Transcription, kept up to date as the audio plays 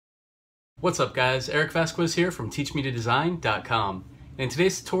What's up guys, Eric Vasquez here from teachmetodesign.com. In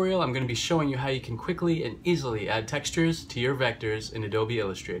today's tutorial I'm going to be showing you how you can quickly and easily add textures to your vectors in Adobe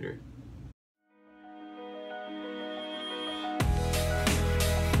Illustrator.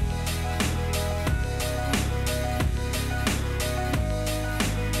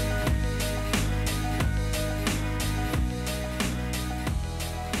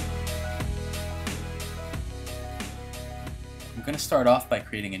 I'm going to start off by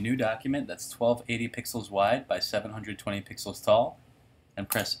creating a new document that's 1280 pixels wide by 720 pixels tall and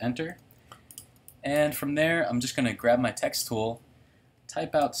press enter. And from there I'm just going to grab my text tool,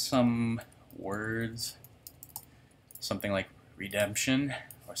 type out some words, something like redemption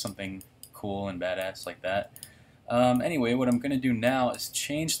or something cool and badass like that. Anyway, what I'm going to do now is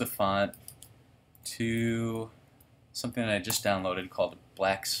change the font to something that I just downloaded called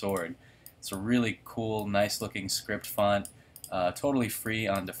Black Sword. It's a really cool, nice looking script font. Totally free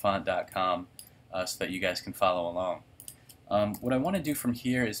on dafont.com so that you guys can follow along. What I want to do from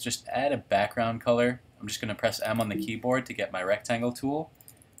here is just add a background color. I'm just going to press M on the keyboard to get my rectangle tool,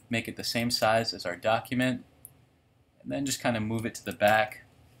 make it the same size as our document, and then just kind of move it to the back.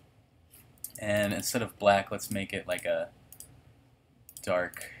 And instead of black, let's make it like a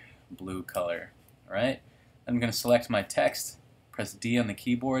dark blue color. Alright? I'm going to select my text, press D on the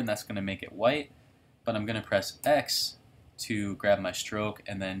keyboard, and that's going to make it white, but I'm going to press X to grab my stroke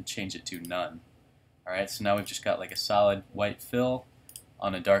and then change it to none. Alright, so now we've just got like a solid white fill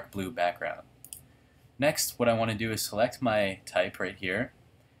on a dark blue background. Next, what I want to do is select my type right here,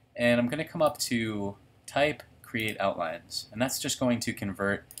 and I'm going to come up to Type, Create Outlines, and that's just going to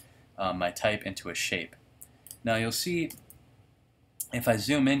convert my type into a shape. Now you'll see if I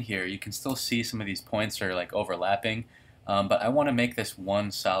zoom in here, you can still see some of these points are like overlapping, but I want to make this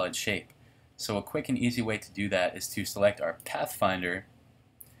one solid shape. So a quick and easy way to do that is to select our Pathfinder,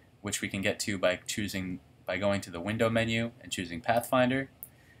 which we can get to by going to the Window menu and choosing Pathfinder.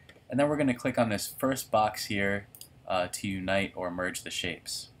 And then we're going to click on this first box here to unite or merge the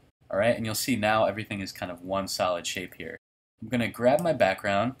shapes. Alright, and you'll see now everything is kind of one solid shape here. I'm going to grab my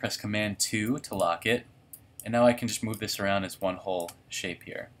background, press Command 2 to lock it, and now I can just move this around as one whole shape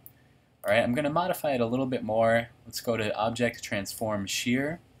here. Alright, I'm going to modify it a little bit more. Let's go to Object, Transform,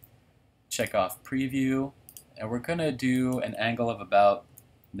 Shear. Check off preview, and we're going to do an angle of about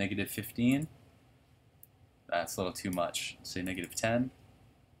 -15. That's a little too much. Let's say -10.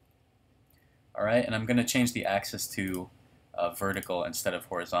 Alright, and I'm going to change the axis to vertical instead of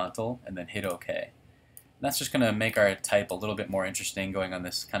horizontal, and then hit OK. And that's just going to make our type a little bit more interesting, going on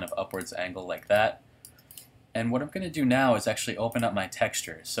this kind of upwards angle like that. And what I'm going to do now is actually open up my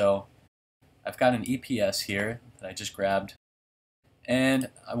texture. So I've got an EPS here that I just grabbed, and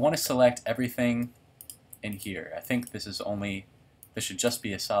I want to select everything in here. I think this should just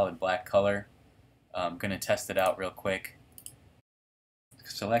be a solid black color. I'm going to test it out real quick.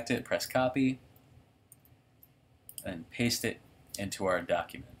 Select it, press copy, and paste it into our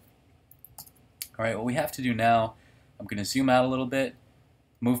document. Alright, what we have to do now, I'm going to zoom out a little bit,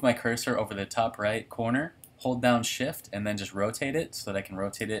 move my cursor over the top right corner, hold down Shift, and then just rotate it so that I can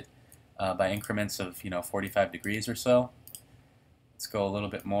rotate it by increments of 45 degrees or so. Let's go a little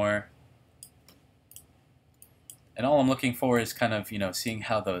bit more. And all I'm looking for is kind of, seeing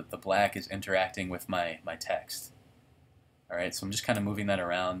how the black is interacting with my text. Alright, so I'm just kind of moving that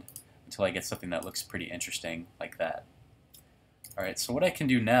around until I get something that looks pretty interesting like that. Alright, so what I can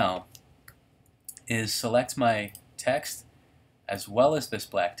do now is select my text as well as this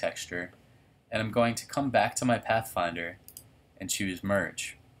black texture, and I'm going to come back to my Pathfinder and choose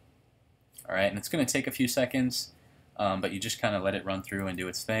Merge. Alright, and it's going to take a few seconds, but you just kind of let it run through and do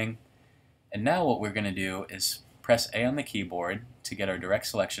its thing. And now what we're going to do is press A on the keyboard to get our direct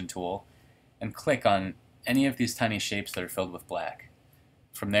selection tool and click on any of these tiny shapes that are filled with black.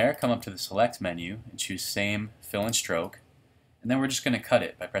 From there, come up to the Select menu and choose Same, Fill and Stroke, and then we're just going to cut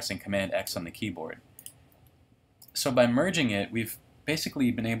it by pressing Command X on the keyboard. So by merging it, we've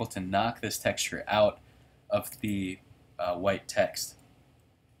basically been able to knock this texture out of the white text.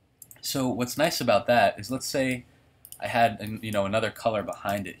 So what's nice about that is, let's say I had another color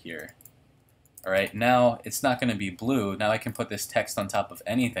behind it here. Alright, now it's not going to be blue. Now I can put this text on top of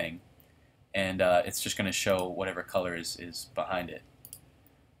anything, and it's just going to show whatever color is behind it.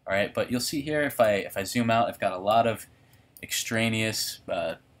 Alright, but you'll see here if I zoom out, I've got a lot of extraneous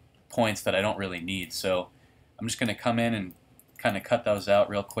points that I don't really need. So I'm just going to come in and kind of cut those out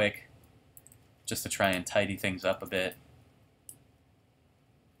real quick just to try and tidy things up a bit.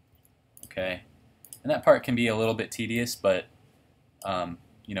 Okay, and that part can be a little bit tedious, but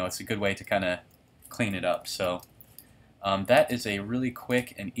it's a good way to kind of clean it up. So That is a really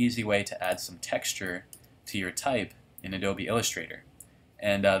quick and easy way to add some texture to your type in Adobe Illustrator.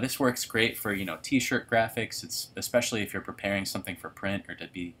 And this works great for t-shirt graphics. It's especially if you're preparing something for print or to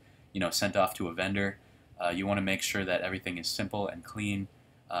be sent off to a vendor. You want to make sure that everything is simple and clean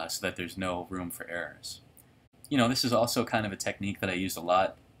so that there's no room for errors. This is also kind of a technique that I use a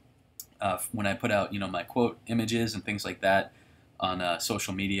lot when I put out my quote images and things like that on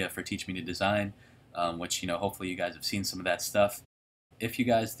social media for Teach Me to Design, which hopefully you guys have seen some of that stuff. If you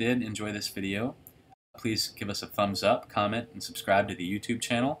guys did enjoy this video, please give us a thumbs up, comment, and subscribe to the YouTube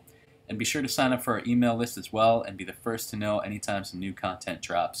channel. And be sure to sign up for our email list as well and be the first to know anytime some new content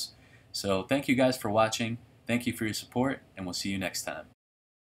drops. So thank you guys for watching, thank you for your support, and we'll see you next time.